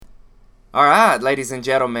All right, ladies and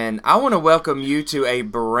gentlemen, I want to welcome you to a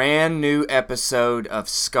brand new episode of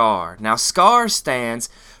SCAR. Now, SCAR stands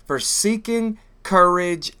for Seeking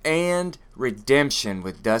Courage and Redemption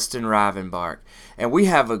with Dustin Rivenbark. And we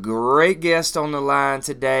have a great guest on the line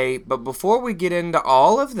today. But before we get into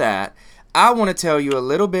all of that, I want to tell you a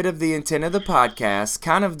little bit of the intent of the podcast,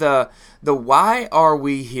 kind of the why are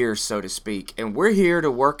we here, so to speak. And we're here to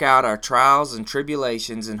work out our trials and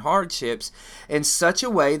tribulations and hardships in such a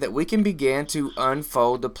way that we can begin to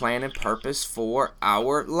unfold the plan and purpose for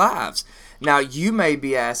our lives. Now, you may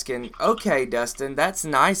be asking, okay, Dustin, that's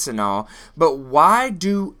nice and all, but why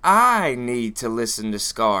do I need to listen to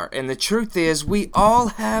SCAR? And the truth is, we all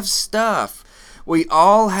have stuff. We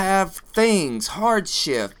all have things,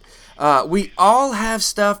 hardship. We all have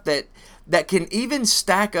stuff that can even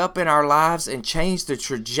stack up in our lives and change the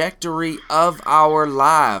trajectory of our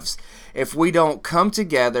lives if we don't come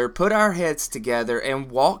together, put our heads together, and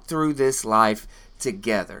walk through this life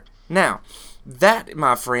together. Now, that,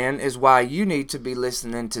 my friend, is why you need to be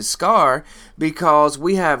listening to SCAR, because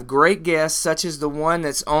we have great guests such as the one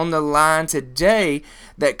that's on the line today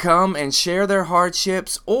that come and share their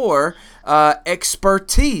hardships or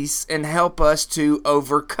expertise and help us to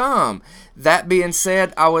overcome. That being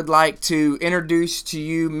said, I would like to introduce to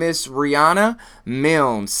you Miss Rihanna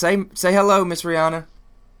Milne. Say hello, Miss Rihanna.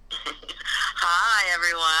 Hi,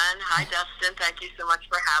 everyone. Hi, Dustin. Thank you so much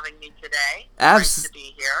for having me today. Great to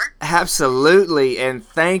be here. Absolutely, and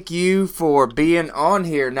thank you for being on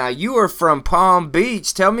here. Now, you are from Palm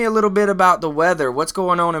Beach. Tell me a little bit about the weather. What's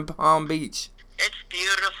going on in Palm Beach? It's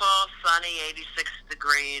beautiful, sunny, 86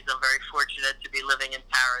 degrees. I'm very fortunate to be living in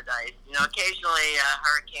paradise. Occasionally a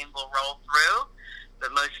hurricane will roll through,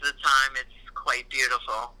 but most of the time it's quite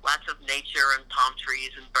beautiful. Lots of nature and palm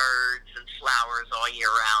trees and birds and flowers all year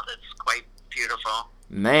round. It's quite beautiful.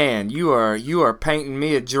 Man, you are painting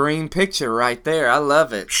me a dream picture right there. I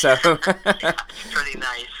love it. So yeah, it's pretty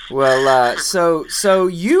nice. Well, so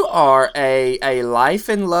you are a life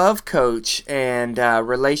and love coach and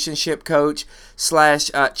relationship coach /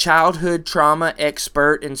 childhood trauma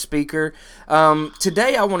expert and speaker.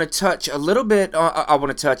 Today I want to touch a little bit. I want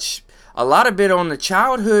to touch a lot of bit on the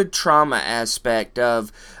childhood trauma aspect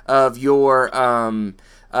of your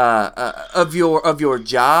of your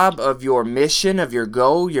job, of your mission, of your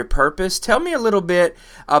goal, your purpose. Tell me a little bit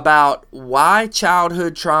about why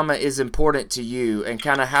childhood trauma is important to you and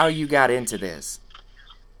kind of how you got into this.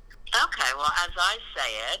 Okay, well, as I say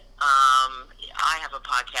it, I have a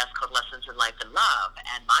podcast called Lessons in Life and Love,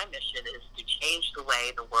 and my mission is to change the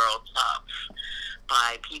way the world loves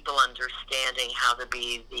by people understanding how to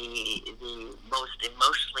be the most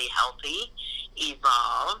emotionally healthy,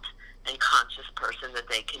 evolved, and conscious person that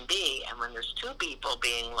they can be. And when there's two people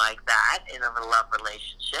being like that in a love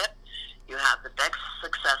relationship, you have the best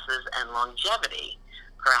successes and longevity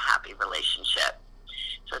for a happy relationship.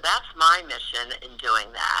 So that's my mission in doing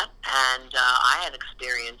that. And I had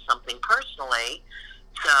experienced something personally,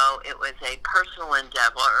 so it was a personal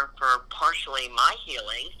endeavor for partially my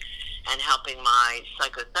healing and helping my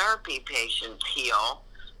psychotherapy patients heal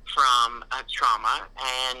from trauma,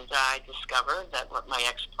 and I discovered that what my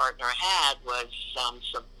ex-partner had was some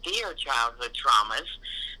severe childhood traumas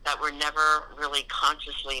that were never really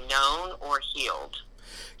consciously known or healed.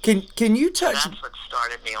 Can you touch? So that's what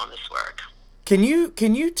started me on this work. Can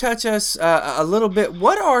you touch us a little bit?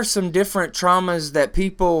 What are some different traumas that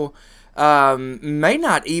people may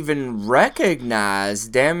not even recognize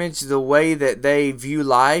damage the way that they view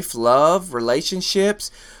life, love,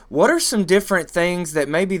 relationships? What are some different things that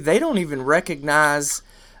maybe they don't even recognize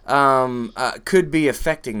could be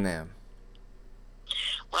affecting them?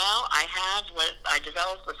 Well, I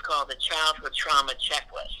developed what's called the Childhood Trauma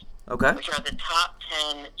Checklist. Okay. Which are the top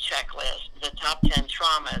 10 checklists, the top 10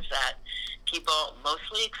 traumas that people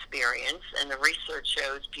mostly experience, and the research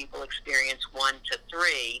shows people experience 1 to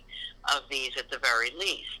 3 of these at the very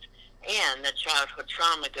least. And the childhood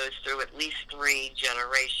trauma goes through at least 3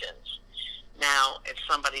 generations. Now, if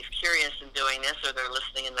somebody's curious in doing this, or they're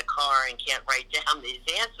listening in the car and can't write down these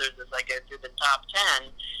answers as I go through the top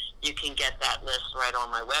 10, you can get that list right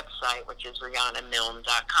on my website, which is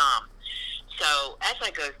RihannaMilne.com. So as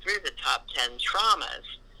I go through the top 10 traumas,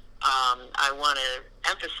 I want to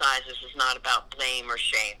emphasize this is not about blame or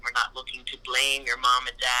shame. We're not looking to blame your mom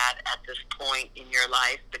and dad at this point in your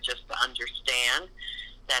life, but just to understand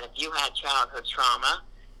that if you had childhood trauma,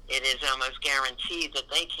 it is almost guaranteed that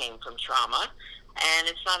they came from trauma. And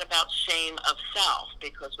it's not about shame of self,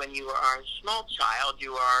 because when you are a small child,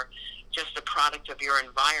 you are just a product of your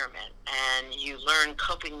environment, and you learn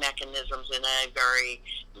coping mechanisms in a very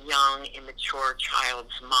young, immature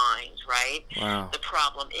child's mind, right? Wow. The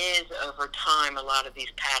problem is, over time, a lot of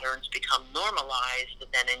these patterns become normalized and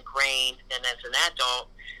then ingrained, and as an adult,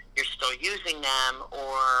 you're still using them,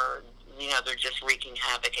 or, they're just wreaking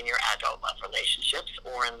havoc in your adult love relationships,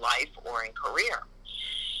 or in life, or in career.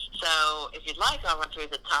 So, if you'd like, I'll run through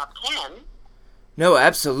the top 10. No,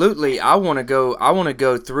 absolutely. I want to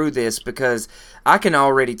go through this because I can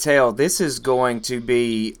already tell this is going to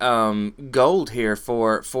be gold here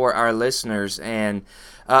for our listeners. And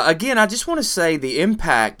again, I just want to say the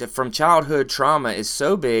impact from childhood trauma is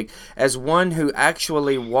so big. As one who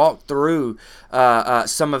actually walked through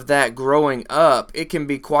some of that growing up, it can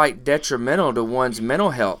be quite detrimental to one's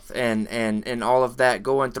mental health and all of that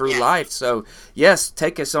going through life. So, yes,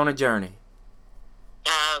 take us on a journey.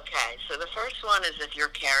 Okay, so the first one is if your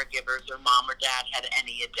caregivers or mom or dad had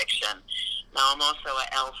any addiction. Now, I'm also a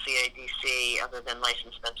LCADC, other than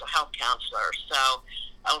licensed mental health counselor. So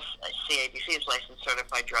LCADC is licensed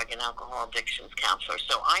certified drug and alcohol addictions counselor.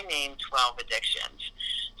 So I named 12 addictions.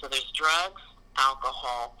 So there's drugs,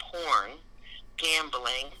 alcohol, porn,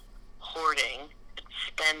 gambling, hoarding,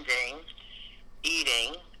 spending,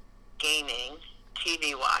 eating, gaming,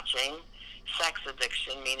 TV watching, sex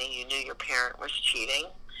addiction, meaning you knew your parent was cheating,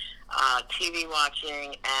 TV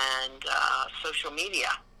watching, and social media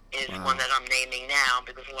is one that I'm naming now,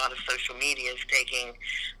 because a lot of social media is taking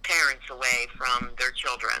parents away from their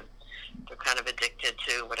children. They're kind of addicted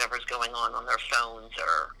to whatever's going on their phones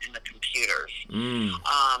or in the computers.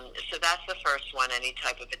 So that's the first one, any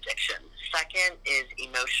type of addiction. Second is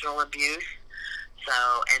emotional abuse,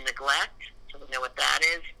 and neglect. So we know what that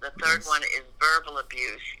is. The third one is verbal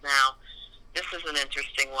abuse. Now, this is an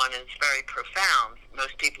interesting one, and it's very profound.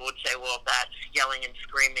 Most people would say, well, that's yelling and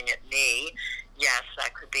screaming at me. Yes,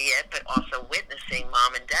 that could be it, but also witnessing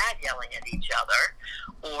mom and dad yelling at each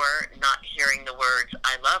other, or not hearing the words,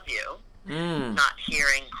 I love you, not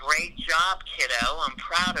hearing, great job, kiddo, I'm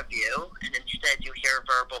proud of you, and instead you hear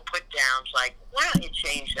verbal put-downs like, why don't you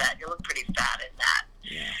change that? You look pretty fat in that.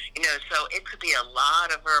 So it could be a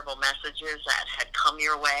lot of verbal messages that had come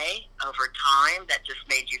your way over time that just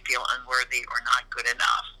made you feel unworthy or not good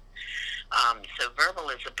enough. So verbal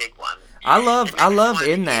is a big one. I love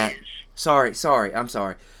in that. Sorry, I'm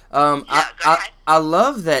sorry. I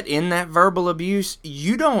love that in that verbal abuse,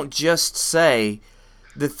 you don't just say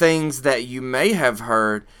the things that you may have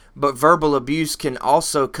heard, but verbal abuse can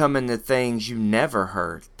also come in the things you never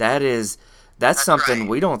heard. That's something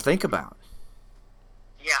we don't think about.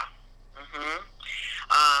 Yeah.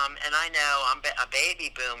 And I know I'm a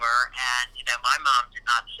baby boomer, and my mom did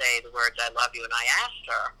not say the words "I love you," and I asked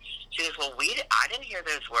her. She goes, "Well, I didn't hear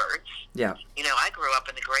those words." Yeah. I grew up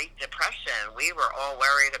in the Great Depression. We were all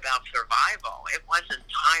worried about survival. It wasn't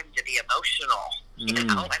time to be emotional, And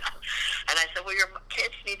I said, "Well, your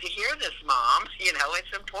kids need to hear this, Mom.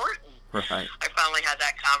 It's important." Right. I finally had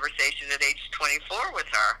that conversation at age 24 with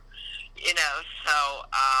her.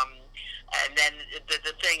 And then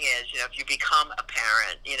the thing is, if you become a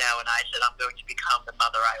parent, and I said, I'm going to become the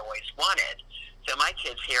mother I always wanted. So my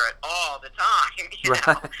kids hear it all the time,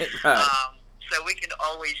 Right. So we can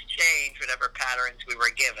always change whatever patterns we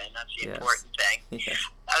were given. That's the important thing. Yes.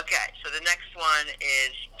 Okay, so the next one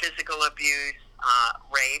is physical abuse,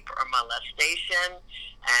 rape, or molestation.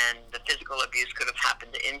 And the physical abuse could have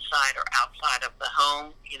happened inside or outside of the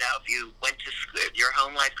home. If you went to school, your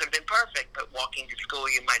home life could have been perfect, but walking to school,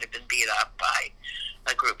 you might have been beat up by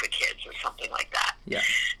a group of kids or something like that. Yeah.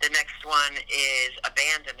 The next one is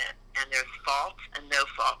abandonment, and there's fault and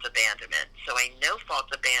no-fault abandonment. So a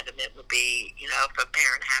no-fault abandonment would be, if a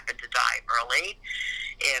parent happened to die early,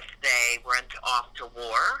 if they went off to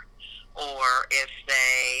war, or if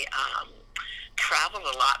they traveled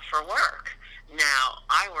a lot for work. Now,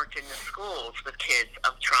 I worked in the schools with kids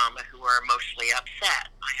of trauma who were emotionally upset.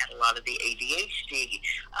 I had a lot of the ADHD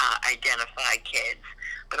identified kids,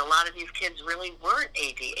 but a lot of these kids really weren't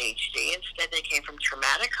ADHD. Instead, they came from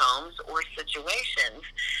traumatic homes or situations,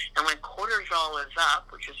 and when cortisol is up,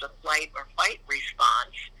 which is a flight or fight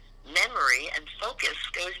response, memory and focus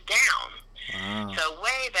goes down. Wow. So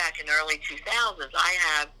way back in early 2000s, I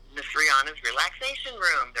had Miss Rihanna's relaxation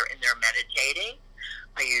room. They're in there meditating.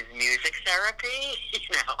 I use music therapy,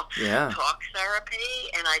 talk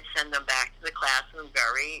therapy, and I'd send them back to the classroom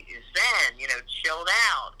very zen, chilled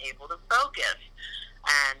out, able to focus.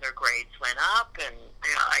 And their grades went up, and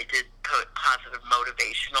I did put positive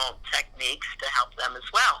motivational techniques to help them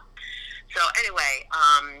as well. So anyway,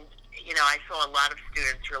 I saw a lot of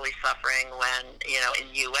students really suffering when,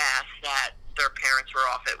 in U.S. that their parents were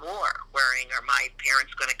off at war, worrying, are my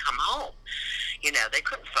parents going to come home? You know, they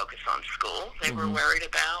couldn't focus on school. They were worried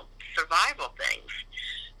about survival things.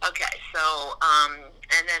 Okay, so,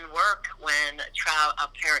 and then work, when a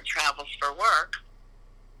parent travels for work,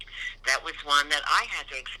 that was one that I had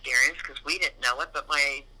to experience because we didn't know it, but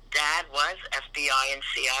my dad was FBI and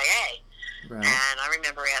CIA. Right. And I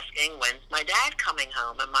remember asking, when's my dad coming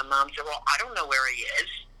home? And my mom said, well, I don't know where he is.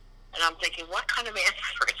 And I'm thinking, what kind of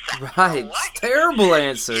answer is that? Right. Terrible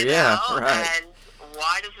answer, you yeah. know? Right. And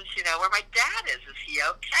why doesn't she know where my dad is? Is he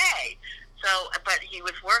okay? So, but he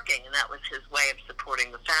was working, and that was his way of supporting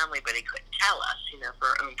the family, but he couldn't tell us, you know, for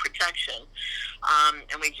our own protection.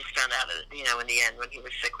 And we just found out, you know, in the end when he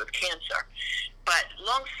was sick with cancer. But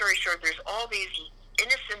long story short, there's all these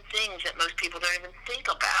innocent things that most people don't even think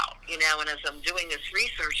about, you know, and as I'm doing this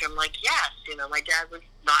research, I'm like, yes, you know, my dad was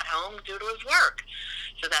not home due to his work.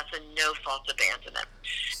 So that's a no-fault abandonment.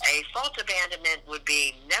 A fault abandonment would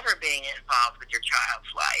be never being involved with your child's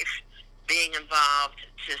life, being involved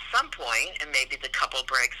to some point, and maybe the couple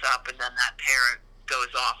breaks up and then that parent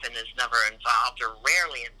goes off and is never involved or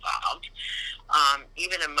rarely involved.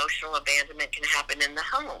 Even emotional abandonment can happen in the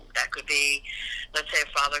home. That could be, let's say a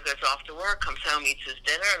father goes off to work, comes home, eats his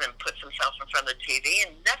dinner, and then puts himself in front of the TV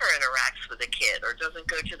and never interacts with the kid or doesn't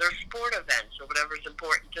go to their sport events or whatever's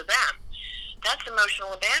important to them. That's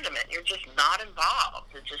emotional abandonment. You're just not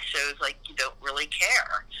involved. It just shows like you don't really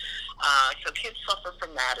care. So kids suffer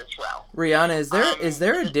from that as well. Rihanna, is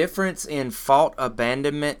there a difference in fault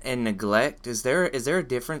abandonment and neglect? Is there a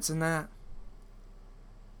difference in that?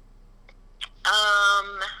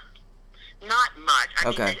 Not much. I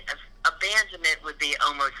Okay. mean, abandonment would be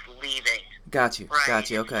almost leaving. Got you. Right? Got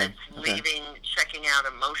you. Okay. It's leaving, checking out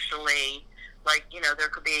emotionally. Like, you know, there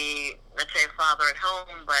could be, let's say, a father at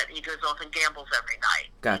home, but he goes off and gambles every night.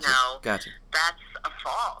 Gotcha. You know, Gotcha. that's a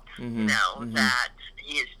fault, you know, that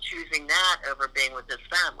he is choosing that over being with his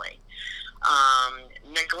family.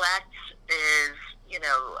 Neglect is, you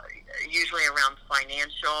know, usually around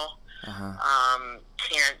financial.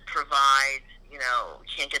 Can't provide, you know,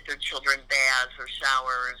 can't get their children baths or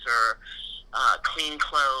showers or clean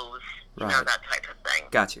clothes, you know, that type of thing.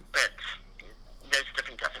 Got you. But there's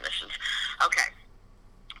different definitions. Okay.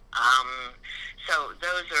 So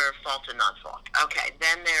those are fault and non-fault. Okay.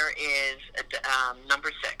 Then there is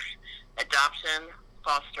number 6, adoption,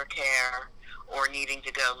 foster care, or needing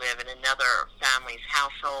to go live in another family's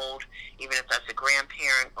household, even if that's a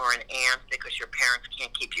grandparent or an aunt, because your parents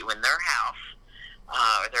can't keep you in their house,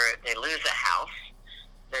 or they lose a house.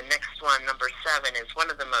 The next one, number 7, is one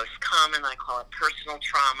of the most common. I call it personal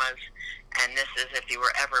traumas, and this is if you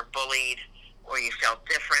were ever bullied or you felt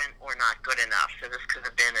different or not good enough. So this could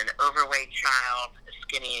have been an overweight child, a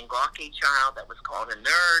skinny and gawky child that was called a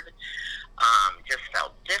nerd, just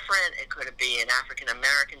felt different. It could be an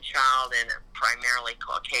African-American child in a primarily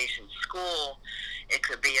Caucasian school. It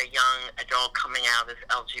could be a young adult coming out as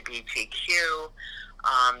LGBTQ.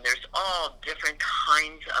 There's all different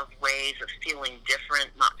kinds of ways of feeling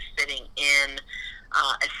different, not fitting in.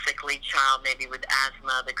 A sickly child, maybe with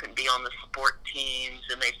asthma, that couldn't be on the sport teams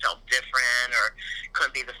and they felt different, or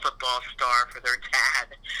couldn't be the football star for their dad.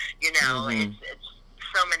 You know, it's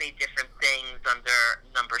so many different things under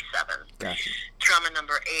number 7. Gotcha. Trauma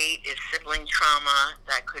number 8 is sibling trauma.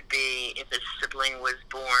 That could be if a sibling was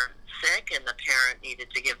born sick and the parent needed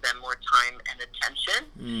to give them more time and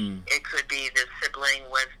attention. It could be the sibling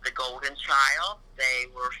was the golden child. They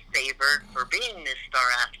were favored for being this star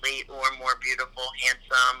athlete or more beautiful,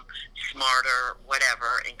 handsome, smarter,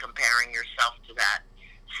 whatever, in comparing yourself to that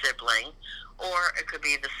sibling. Or it could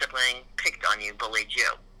be the sibling picked on you, bullied you.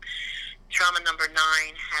 Trauma number 9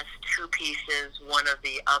 has 2 pieces, one of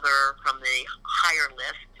the other from the higher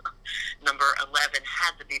list. Number 11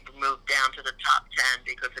 had to be moved down to the top 10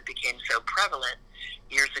 because it became so prevalent.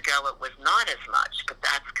 Years ago, it was not as much, but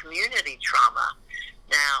that's community trauma.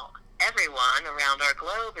 Now, everyone around our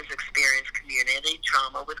globe has experienced community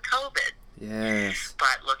trauma with COVID. Yes.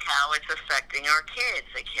 But look how it's affecting our kids.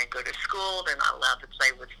 They can't go to school. They're not allowed to play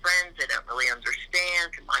with friends. They don't really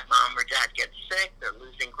understand. Can my mom or dad get sick? They're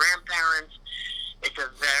losing grandparents. It's a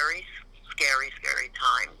very scary, scary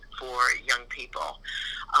time for young people.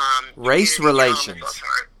 Race relations.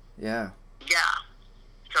 Yeah.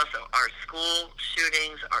 It's also our school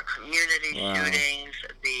shootings, our community shootings,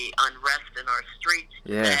 the unrest in our streets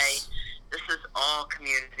today. This is all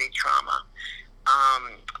community trauma.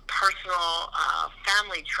 Personal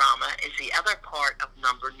family trauma is the other part of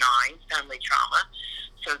number 9, family trauma.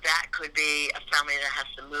 So that could be a family that has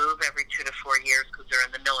to move every 2 to 4 years because they're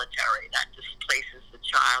in the military. That displaces the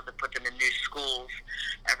child to put them in new schools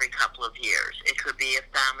every couple of years. It could be a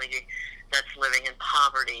family that's living in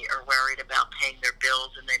poverty or worried about paying their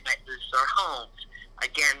bills and they might lose their homes.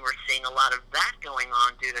 Again, we're seeing a lot of that going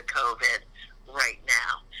on due to COVID right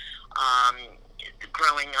now.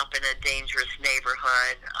 Growing up in a dangerous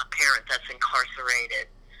neighborhood, a parent that's incarcerated,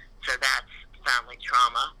 so that's family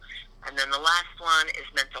trauma. And then the last one is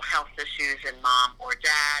mental health issues in mom or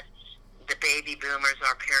dad. The baby boomers,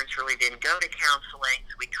 our parents really didn't go to counseling,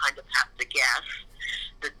 so we kind of have to guess.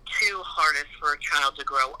 The two hardest for a child to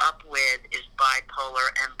grow up with is bipolar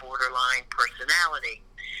and borderline personality.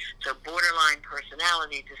 So borderline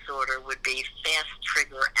personality disorder would be fast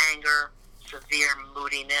trigger anger, severe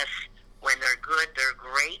moodiness. When they're good, they're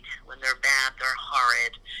great. When they're bad, they're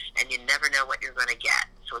horrid. And you never know what you're going to get.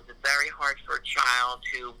 So it's very hard for a child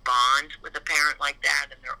to bond with a parent like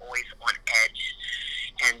that, and they're always on edge.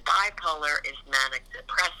 And bipolar is manic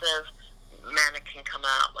depressive. Manic can come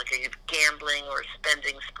out like a gambling or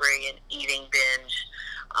spending spree, and eating binge.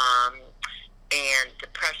 And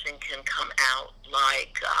depression can come out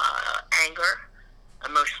like anger,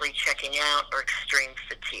 emotionally checking out, or extreme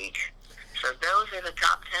fatigue. So those are the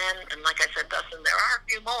top 10. And like I said, Dustin, there are a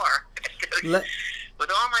few more. With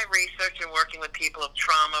all my research and working with people of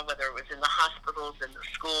trauma, whether it was in the hospitals, in the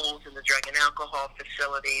schools, in the drug and alcohol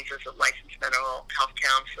facilities, as a licensed mental health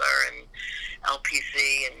counselor in LPC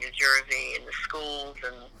in New Jersey, in the schools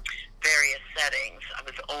and various settings, I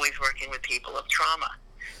was always working with people of trauma.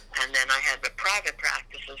 And then I had a private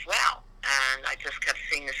practice as well. And I just kept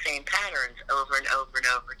seeing the same patterns over and over and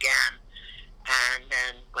over again. And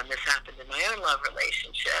then when this happened in my own love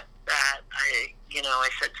relationship, that I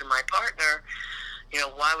said to my partner,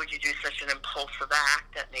 why would you do such an impulsive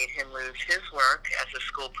act that made him lose his work as a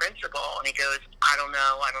school principal? And he goes, I don't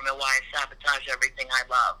know why I sabotage everything I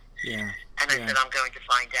love. Yeah. And I said, I'm going to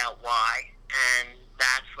find out why. And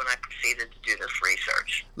that's when I proceeded to do this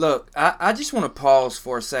research. Look, I just want to pause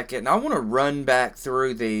for a second. I want to run back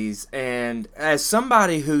through these. And as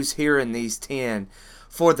somebody who's hearing these 10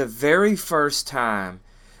 for the very first time,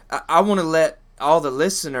 I want to let all the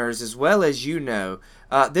listeners, as well as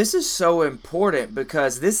this is so important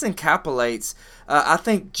because this encapsulates. I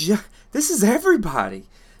think this is everybody.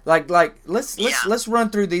 Let's run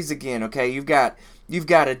through these again. Okay, you've got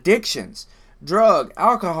addictions, drug,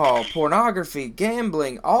 alcohol, pornography,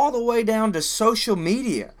 gambling, all the way down to social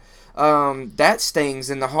media. That stings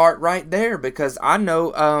in the heart right there because I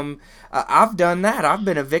know I've done that. I've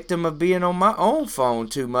been a victim of being on my own phone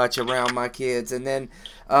too much around my kids. And then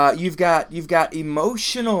you've got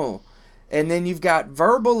emotional, and then you've got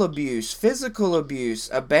verbal abuse, physical abuse,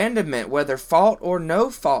 abandonment, whether fault or no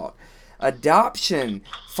fault, adoption,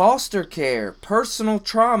 foster care, personal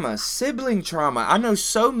trauma, sibling trauma. I know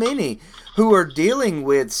so many who are dealing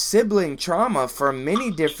with sibling trauma from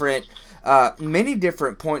many different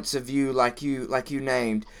points of view, like you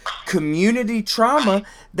named. Community trauma,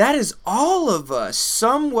 that is all of us.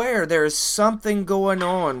 Somewhere there is something going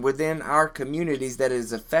on within our communities that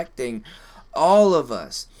is affecting all of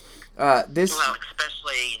us.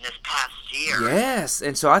 Especially in this past year. Yes,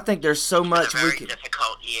 and so I think there's so much we can.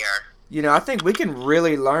 Difficult year. I think we can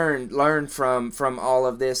really learn from all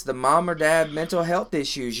of this. The mom or dad mental health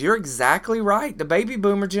issues. You're exactly right. The baby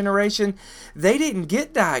boomer generation, they didn't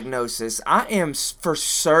get diagnosis. I am for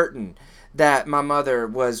certain that my mother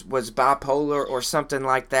was bipolar or something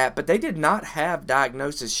like that, but they did not have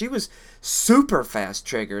diagnosis. She was super fast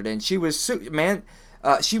triggered, and she was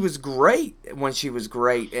she was great when she was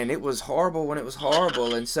great, and it was horrible when it was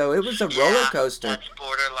horrible, and so it was a roller coaster. That's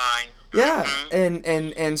borderline. Yeah,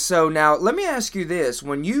 and so now let me ask you this: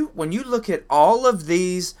 when you look at all of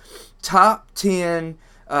these top 10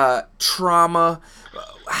 trauma,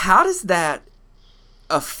 how does that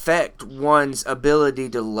affect one's ability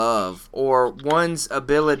to love or one's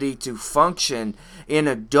ability to function in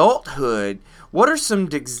adulthood? What are some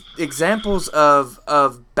examples of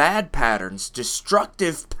bad patterns,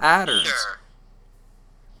 destructive patterns? Sure.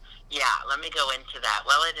 Yeah, let me go into that.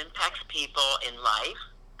 Well, it impacts people in life,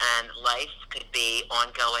 and life could be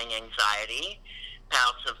ongoing anxiety,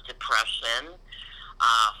 bouts of depression,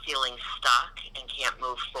 feeling stuck and can't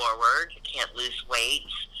move forward, can't lose weight,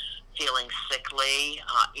 feeling sickly,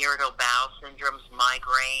 irritable bowel syndromes,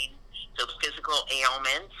 migraine, so physical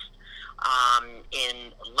ailments.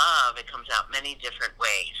 In love, it comes out many different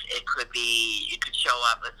ways. It could show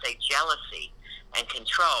up, let's say, jealousy and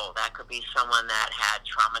control. That could be someone that had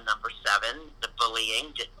trauma number 7, the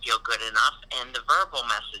bullying, didn't feel good enough, and the verbal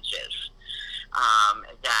messages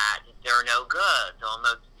that they're no good, they'll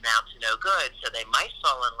amount to no good, so they might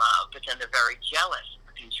fall in love, but then they're very jealous,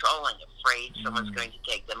 controlling, afraid someone's going to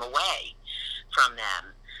take them away from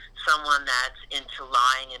them. Someone that's into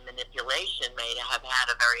lying and manipulation may have had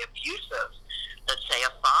a very abusive, let's say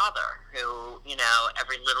a father who,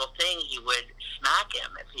 every little thing he would smack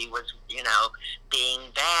him if he was, being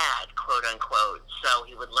bad, quote unquote. So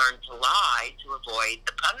he would learn to lie to avoid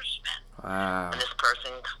the punishment. Wow. And this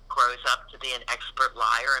person grows up to be an expert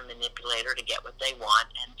liar and manipulator to get what they want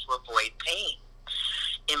and to avoid pain.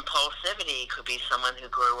 Impulsivity could be someone who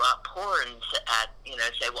grew up poor and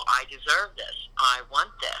say, well, I deserve this. I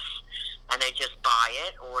want this. And they just buy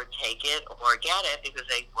it or take it or get it because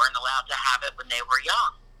they weren't allowed to have it when they were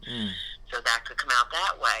young. So that could come out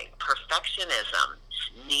that way. Perfectionism,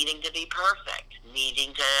 needing to be perfect,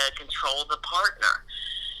 needing to control the partner.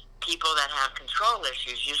 People that have control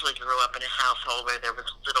issues usually grew up in a household where there was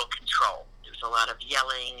little control. There was a lot of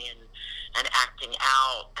yelling and acting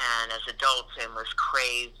out, and as adults they must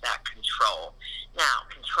crave that control. Now,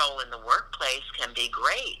 control in the workplace can be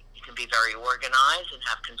great. You can be very organized and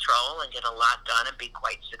have control and get a lot done and be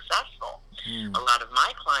quite successful. A lot of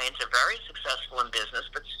my clients are very successful in business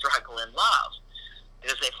but struggle in love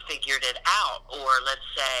because they figured it out. Or let's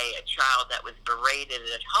say a child that was berated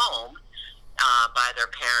at home by their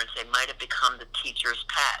parents, they might have become the teacher's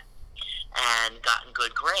pet and gotten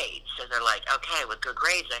good grades. So they're like, okay, with good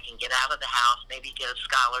grades I can get out of the house, maybe get a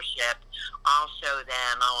scholarship, I'll show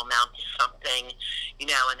them I'll amount to something,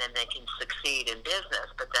 and then they can succeed in business.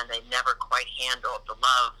 But then they never quite handled the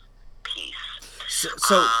love piece.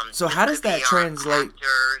 So how does that translate?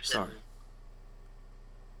 Sorry.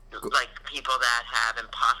 Like people that have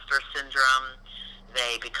imposter syndrome,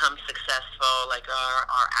 they become successful, like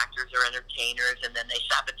our actors or entertainers, and then they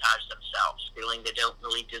sabotage themselves, feeling they don't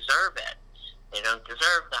really deserve it. They don't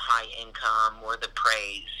deserve the high income or the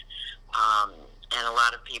praise. And a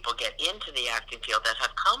lot of people get into the acting field that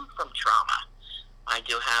have come from trauma. I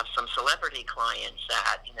do have some celebrity clients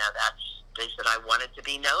that, they said, I wanted to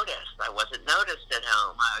be noticed. I wasn't noticed at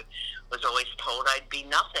home. I was always told I'd be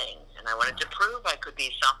nothing, and I wanted to prove I could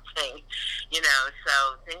be something,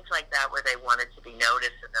 so things like that where they wanted to be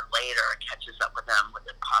noticed, and then later it catches up with them with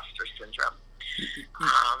imposter syndrome.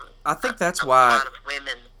 I think that's why a lot of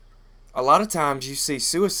women. A lot of times you see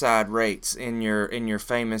suicide rates in your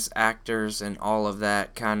famous actors and all of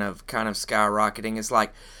that kind of skyrocketing. It's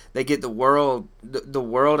like they get the world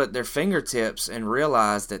at their fingertips and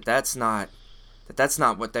realize that's not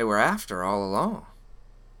what they were after all along.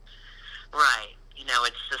 Right.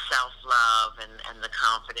 It's the self-love and the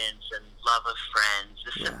confidence and love of friends,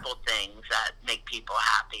 the simple things that make people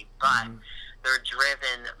happy. But they're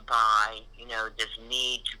driven by, this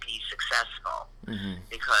need to be successful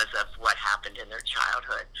because of what happened in their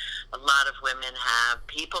childhood. A lot of women have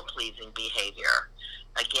people-pleasing behavior.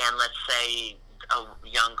 Again, let's say a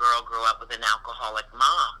young girl grew up with an alcoholic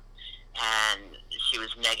mom, and she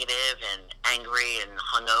was negative and angry and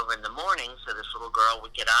hungover in the morning, so this little girl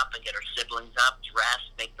would get up and get her siblings up, dress,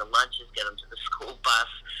 make the lunches, get them to the school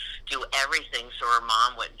bus, do everything so her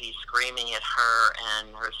mom wouldn't be screaming at her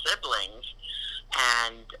and her siblings.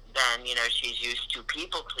 And then, she's used to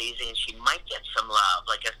people-pleasing, and she might get some love,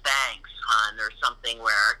 like a thanks, hon, or something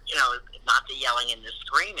where, not the yelling and the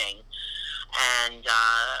screaming. And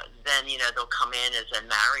then, they'll come in as a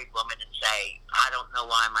married woman and say, I don't know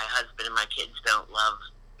why my husband and my kids don't love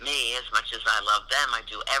me as much as I love them. I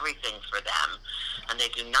do everything for them, and they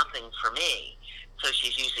do nothing for me. So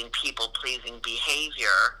she's using people-pleasing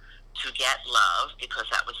behavior to get love because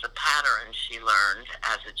that was the pattern she learned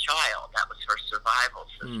as a child. That was her survival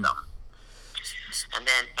system. And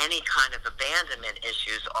then any kind of abandonment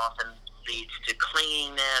issues often leads to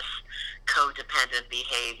clinginess, codependent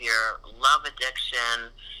behavior, love addiction.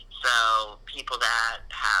 So people that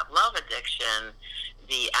have love addiction,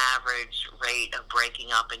 the average rate of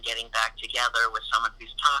breaking up and getting back together with someone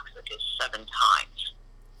who's toxic is 7 times.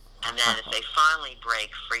 And then if they finally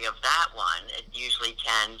break free of that one, it usually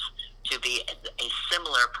tends to be a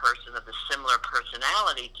similar person of the similar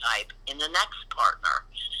personality type in the next partner.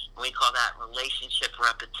 We call that relationship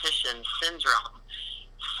repetition syndrome.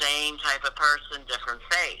 Same type of person, different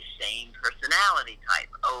face, same personality type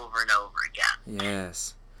over and over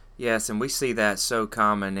again. Yes, and we see that so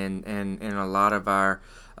common in a lot of our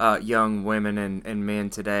young women and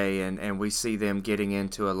men today, and we see them getting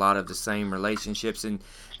into a lot of the same relationships, and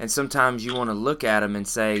sometimes you want to look at them and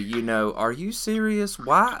say, are you serious?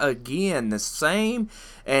 Why again the same?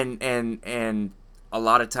 And a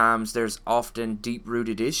lot of times there's often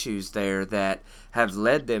deep-rooted issues there that have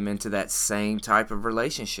led them into that same type of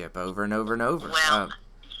relationship over and over and over. Well,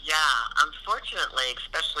 unfortunately,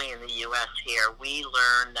 especially in the U.S. here, we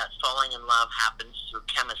learn that falling in love happens through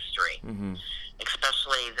chemistry,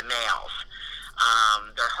 especially the males.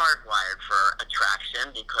 They're hardwired for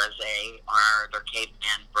attraction because their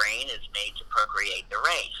caveman brain is made to procreate the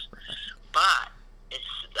race. But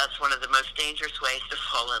that's one of the most dangerous ways to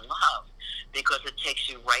fall in love, because it takes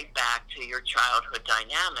you right back to your childhood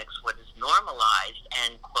dynamics, what is normalized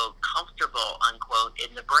and, quote, comfortable, unquote,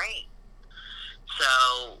 in the brain.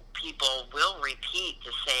 So people will repeat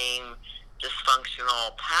the same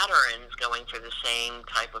dysfunctional patterns, going for the same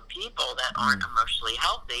type of people that aren't emotionally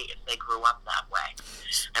healthy if they grew up that way.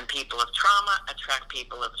 And people of trauma attract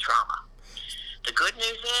people of trauma. The good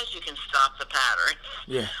news is you can stop the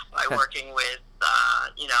pattern by working with,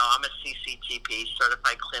 I'm a CCTP,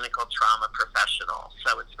 Certified Clinical Trauma Professional.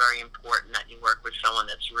 So it's very important that you work with someone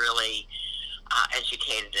that's really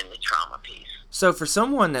educated in the trauma piece. So for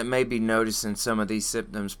someone that may be noticing some of these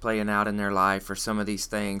symptoms playing out in their life or some of these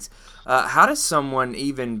things, how does someone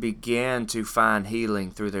even begin to find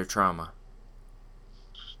healing through their trauma?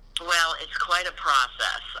 Well, it's quite a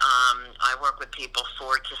process. I work with people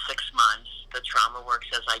 4 to 6 months. The trauma work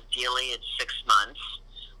says ideally it's 6 months.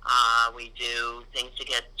 We do things to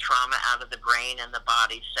get trauma out of the brain and the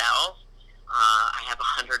body cells. I have a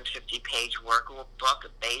 150-page workbook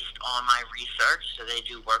based on my research. So they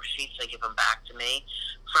do worksheets. They give them back to me.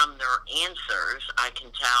 From their answers, I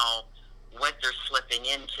can tell what they're slipping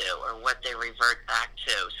into or what they revert back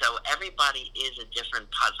to. So everybody is a different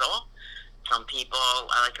puzzle. Some people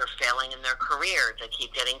are failing in their career. They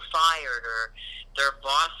keep getting fired, or they're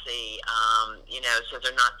bossy, so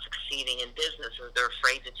they're not succeeding in business, or they're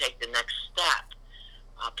afraid to take the next step.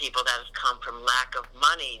 People that have come from lack of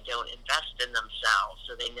money don't invest in themselves,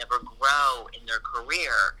 so they never grow in their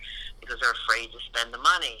career because they're afraid to spend the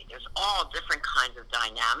money. There's all different kinds of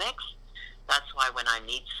dynamics. That's why when I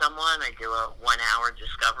meet someone, I do a 1-hour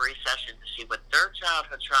discovery session to see what their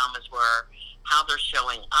childhood traumas were, how they're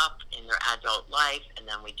showing up in their adult life, and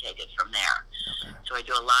then we take it from there. Okay. So I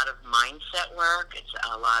do a lot of mindset work. It's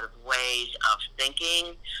a lot of ways of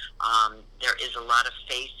thinking. There is a lot of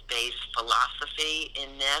faith-based philosophy in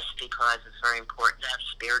this, because it's very important to have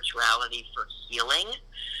spirituality for healing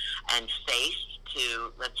and faith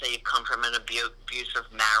to, let's say you come from an abusive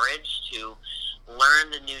marriage, to learn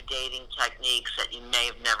the new dating techniques that you may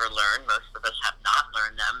have never learned. Most of us have not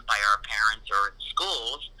learned them by our parents or in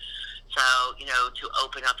schools. So, to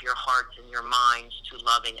open up your hearts and your minds to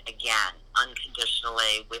loving again,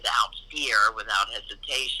 unconditionally, without fear, without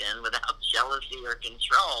hesitation, without jealousy or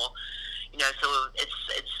control. So it's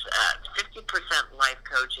 50% life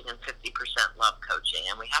coaching and 50% love coaching,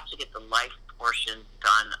 and we have to get the life portion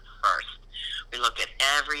done first. We look at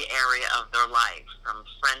every area of their life, from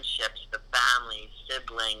friendships to family,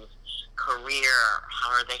 siblings, career.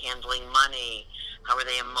 How are they handling money? How are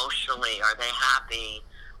they emotionally? Are they happy?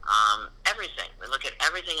 Everything. We look at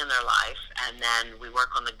everything in their life, and then we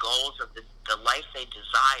work on the goals of the life they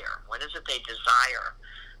desire. What is it they desire?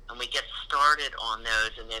 And we get started on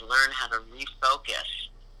those, and they learn how to refocus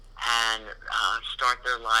and start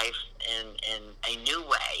their life in a new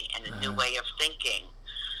way, and a new way of thinking.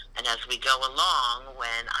 And as we go along,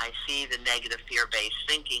 when I see the negative fear-based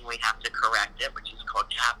thinking, we have to correct it, which is called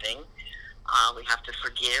tapping. We have to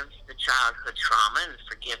forgive the childhood trauma, and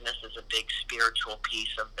forgiveness is a big spiritual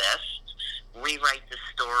piece of this. Rewrite the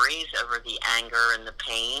stories over the anger and the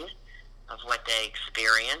pain of what they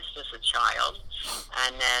experienced as a child,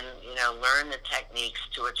 and then, learn the techniques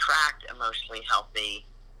to attract emotionally healthy,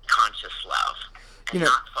 conscious love, and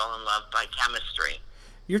not fall in love by chemistry.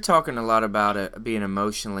 You're talking a lot about being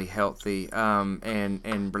emotionally healthy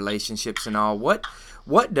and relationships and all.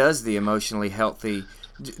 What does the emotionally healthy,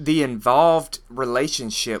 the involved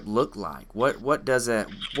relationship look like? What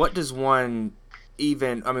does one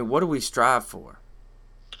even, what do we strive for?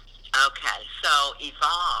 Okay, so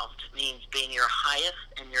evolved means being your highest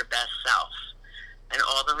and your best self. And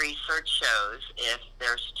all the research shows if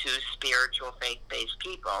there's two spiritual, faith-based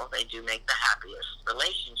people, they do make the happiest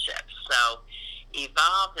relationships. So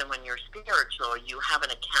evolved, and when you're spiritual, you have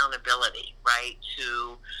an accountability, right,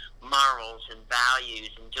 to morals and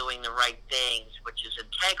values and doing the right things, which is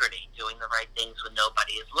integrity, doing the right things when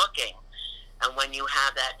nobody is looking. And when you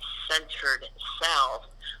have that centered self,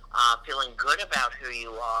 feeling good about who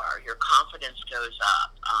you are, your confidence goes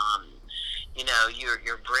up.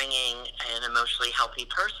 You're bringing an emotionally healthy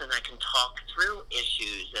person that can talk through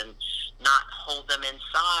issues and not hold them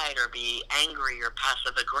inside or be angry or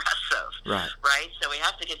passive aggressive. Right? So we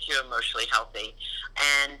have to get you emotionally healthy.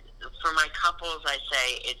 And for my couples, I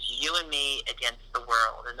say it's you and me against the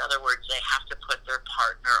world. In other words, they have to put their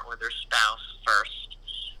partner or their spouse first.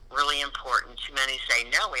 Really important. Too many say,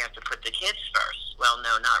 no, we have to put the kids first. Well,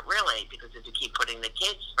 no, not really, because if you keep putting the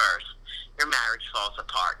kids first, your marriage falls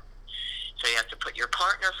apart. So you have to put your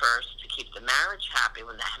partner first to keep the marriage happy.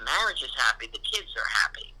 When the marriage is happy, the kids are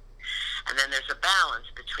happy. And then there's a balance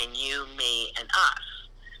between you, me, and us.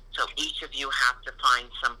 So each of you have to find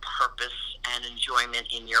some purpose and enjoyment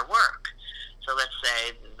in your work. So let's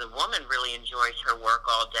say the woman really enjoys her work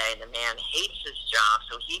all day, and the man hates his job,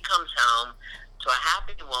 so he comes home to a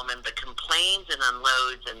happy woman but complains and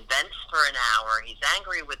unloads and vents for an hour. He's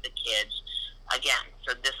angry with the kids. Again,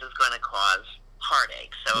 so this is going to cause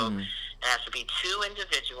heartache. So it has to be two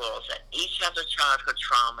individuals that each have their childhood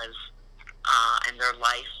traumas and their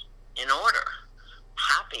life in order,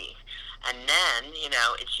 happy. And then,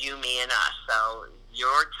 it's you, me, and us. So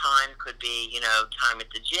your time could be, time at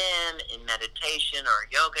the gym, in meditation or a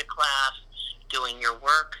yoga class, doing your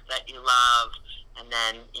work that you love. And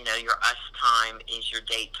then, your us time is your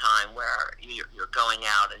date time where you're going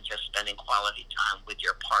out and just spending quality time with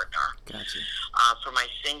your partner. Gotcha. For my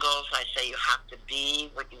singles, I say you have to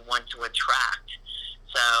be what you want to attract.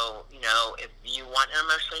 So, if you want an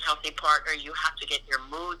emotionally healthy partner, you have to get your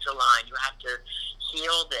moods aligned. You have to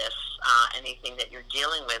heal this, anything that you're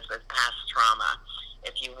dealing with past trauma.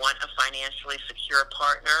 If you want a financially secure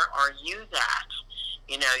partner, are you that?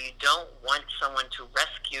 You don't want someone to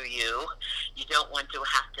rescue you. You don't want to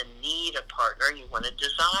have to need a partner. You want to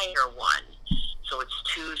desire one. So it's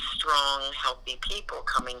two strong, healthy people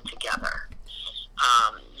coming together.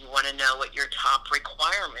 You want to know what your top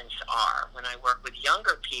requirements are. When I work with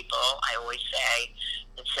younger people, I always say,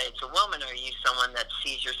 let's say it's a woman, are you someone that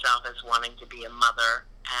sees yourself as wanting to be a mother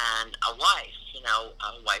and a wife, a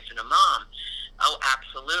wife and a mom? Oh,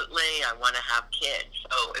 absolutely, I want to have kids.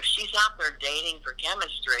 So if she's out there dating for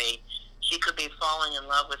chemistry, she could be falling in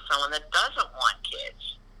love with someone that doesn't want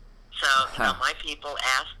kids. So, my people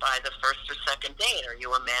ask by the first or second date, are you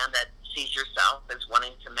a man that sees yourself as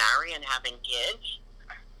wanting to marry and having kids?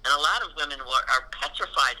 And a lot of women are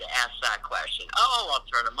petrified to ask that question. Oh, I'll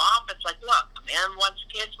turn them off. It's like, look, a man wants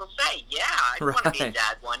kids will say, yeah, I want to be a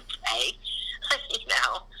dad one day.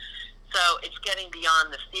 So it's getting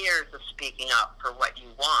beyond the fears of speaking up for what you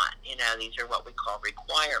want. These are what we call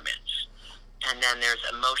requirements. And then there's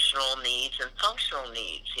emotional needs and functional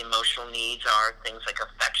needs. The emotional needs are things like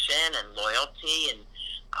affection and loyalty and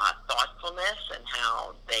thoughtfulness and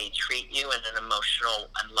how they treat you in an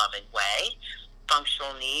emotional and loving way.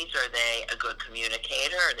 Functional needs, are they a good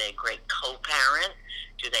communicator? Are they a great co-parent?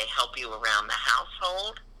 Do they help you around the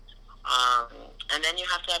household? And then you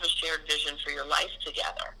have to have a shared vision for your life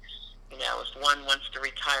together. If one wants to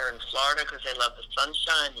retire in Florida because they love the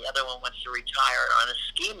sunshine, the other one wants to retire on a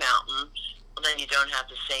ski mountain, well, then you don't have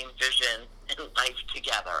the same vision in life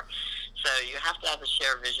together. So you have to have a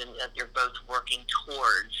shared vision that you're both working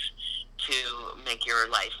towards to make your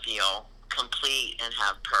life feel complete and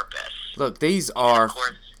have purpose. Look, these are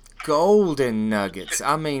golden nuggets.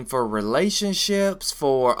 I mean, for relationships,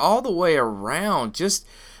 for all the way around. This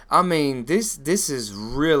is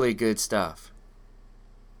really good stuff.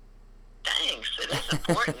 Thanks. It is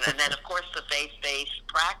important. And then, of course, the faith-based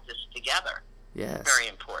practice together. Yes. Very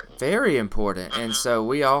important. Very important. And so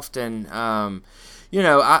we often,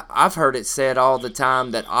 I've heard it said all the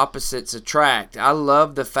time that opposites attract. I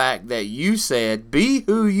love the fact that you said, be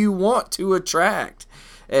who you want to attract.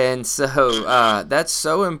 And so that's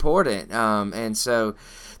so important. And so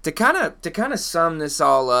to kind of sum this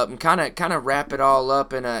all up and kind of wrap it all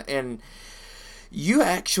up in you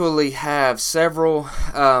actually have several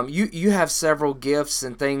you have several gifts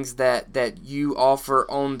and things that you offer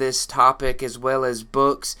on this topic, as well as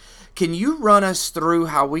books. Can you run us through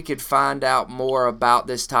how we could find out more about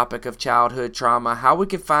this topic of childhood trauma, how we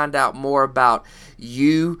could find out more about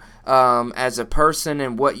you as a person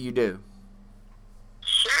and what you do?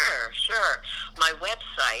 Sure. My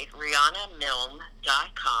website,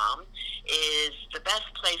 RihannaMilne.com, is the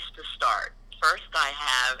best place to start. First, I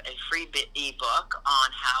have a free ebook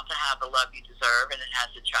on how to have the love you deserve, and it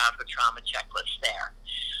has the childhood trauma checklist there.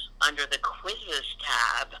 Under the quizzes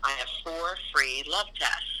tab, I have 4 free love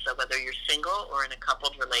tests. So whether you're single or in a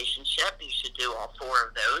coupled relationship, you should do all 4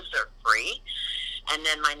 of those. They're free. And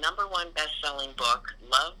then my number 1 best-selling book,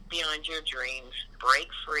 Love Beyond Your Dreams,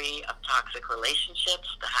 Break Free of Toxic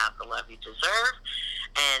Relationships to Have the Love You Deserve.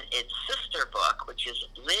 And its sister book, which is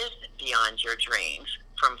Live Beyond Your Dreams,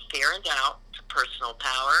 From Fear and Doubt to Personal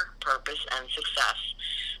Power, Purpose, and Success,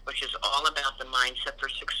 which is all about the mindset for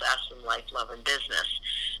success in life, love, and business.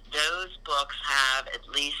 Those books have at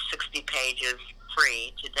least 60 pages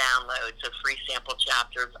free to download, so free sample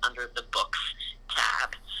chapters under the books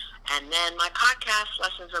tab. And then my podcast,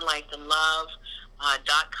 Lessons in Life and Love,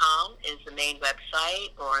 .com is the main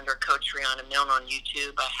website, or under Coach Rihanna Milne on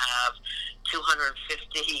YouTube. I have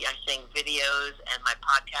 250, I think, videos, and my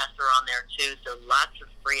podcasts are on there too. So lots of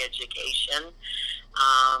free education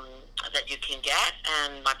that you can get.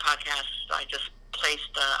 And my podcast, I just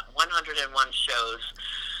placed 101 shows.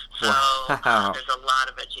 So wow. there's a lot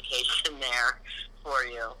of education there for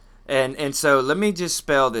you. And so let me just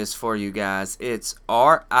spell this for you guys. It's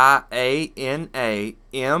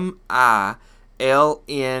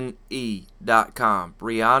RianaMilne.com.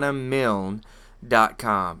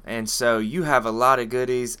 RianaMilne.com. And so you have a lot of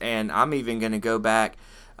goodies, and I'm even going to go back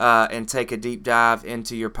and take a deep dive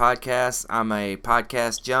into your podcast. I'm a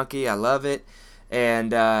podcast junkie. I love it.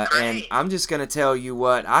 And I'm just going to tell you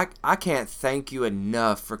what, I can't thank you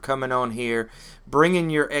enough for coming on here, bringing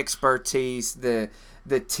your expertise. The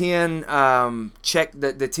 10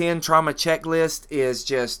 the 10 trauma checklist is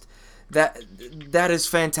just that is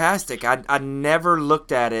fantastic. I never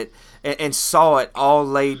looked at it and saw it all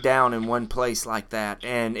laid down in one place like that,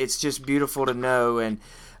 and it's just beautiful to know. And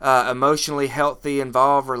emotionally healthy,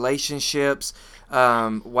 involved relationships,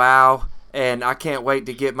 wow. And I can't wait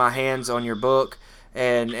to get my hands on your book.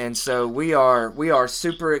 And so we are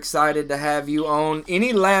super excited to have you on.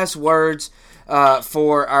 Any last words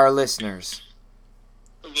for our listeners?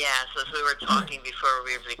 Yes, as we were talking before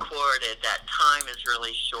we recorded, that time is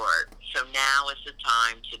really short. So now is the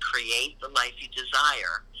time to create the life you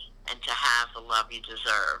desire and to have the love you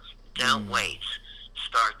deserve. Don't wait.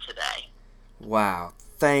 Start today. Wow.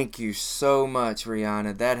 Thank you so much,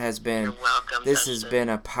 Rihanna. That has been, You're welcome, this Dustin. has been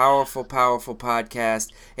a powerful, powerful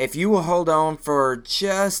podcast. If you will hold on for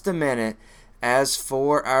just a minute, as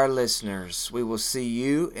for our listeners, we will see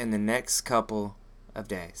you in the next couple of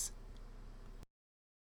days.